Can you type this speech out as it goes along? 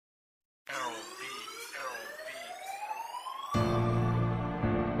Errol beat, Errol beat.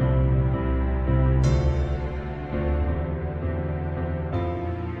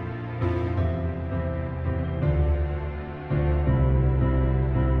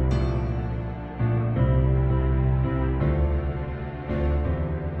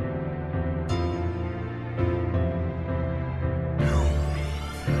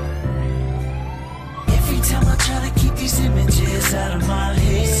 Time I try to keep these images out of my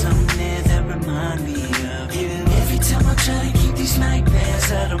head, something there that remind me of you. Every time I try to keep these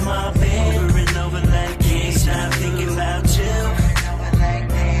nightmares out of my bed, over and over like can't stop thinking about you. Over and over like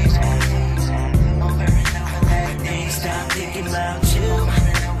can't stop thinking about you.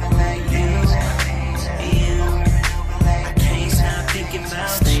 Can't stop thinking about you.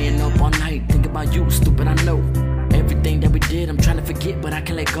 Staying up all night, thinking about you, stupid I know. Everything that we did, I'm trying to forget, but I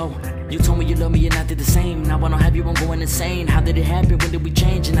can't let go. You told me you love me and I did the same. Now I don't have you, I'm going insane. How did it happen? When did we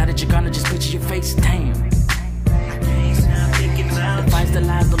change? And now that you're gone, I just picture your face, damn. The fights that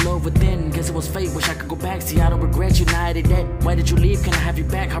lies the love within. Guess it was fate, wish I could go back. See, I don't regret you, now I did that. Why did you leave? Can I have you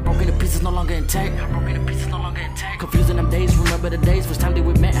back? Heartbroken, the pieces no longer intact. Confusing them days, remember the days, first time that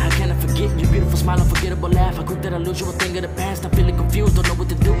we met. How can I forget your beautiful smile, unforgettable laugh? How quick that I lose you, a thing of the past. I'm feeling confused, don't know what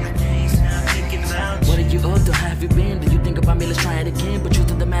to do. What are you up to? How have you been? Do you think about me? Let's try it again. But truth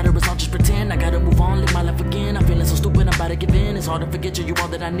of the matter is I'll just pretend. I gotta move on, live my life again. I'm feeling so stupid, I'm about to give in. It's hard to forget you, all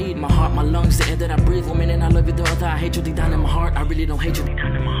that I need. My heart, my lungs, the air that I breathe. 1 minute I love you, the other I hate you. Deep down in my heart, I really don't hate you. Deep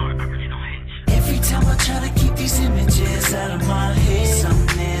down in my heart, I really don't hate you. Every time I try to keep these images out of my head,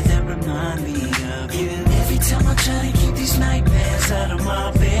 something there that remind me of you. Every time I try to keep these nightmares out of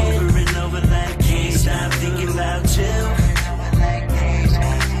my bed, over and over like can't stop thinking about you.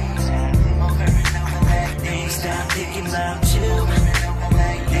 Stop thinking about you.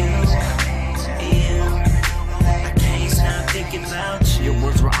 Can't stop thinking about you. Your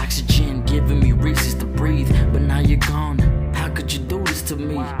words were oxygen, giving me reasons to breathe. But now you're gone, how could you do this to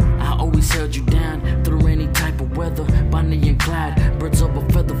me? I always held you down through any type of weather. Bonnie and Clyde, birds of a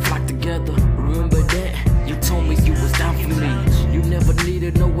feather flock together. Remember that? You told me you was down for me. You never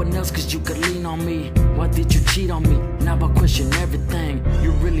needed no one else cause you could lean on me. Why did you cheat on me? Now I question everything.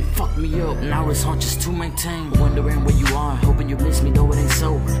 You really fucked me up, now it's hard just to maintain. Wondering where you are, hoping you miss me, though it ain't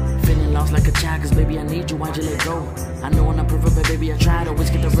so. Feeling lost like a child cause baby I need you, why'd you let go? I know I'm not perfect but baby I tried. Always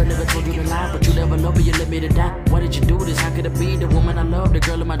get the real, never told you to lie. But you never loved me, you let me to die. Why did you do this? How could it be? The woman I love, the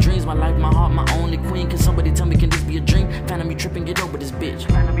girl of my dreams, my life, my heart, my only queen. Can somebody tell me, can this be a dream? Phantom you tripping, get over this bitch.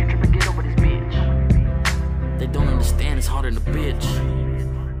 Phantom you tripping, get over this bitch. They don't understand, it's harder than a bitch.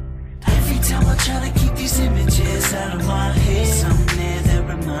 Every time I try to keep these images out of my head, something there that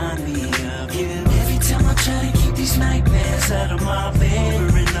remind me of you. Every time I try to keep these nightmares out of my bed,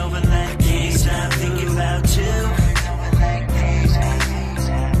 over and over like can't stop thinking about you.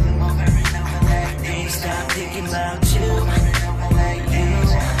 Can't stop thinking about you.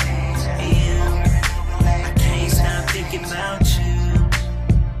 Can't stop thinking about you.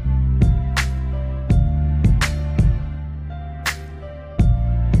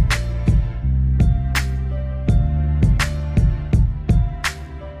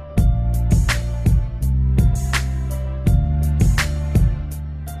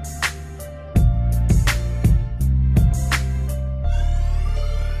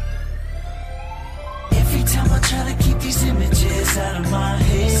 Every time I try to keep these images out of my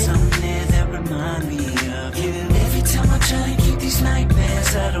head,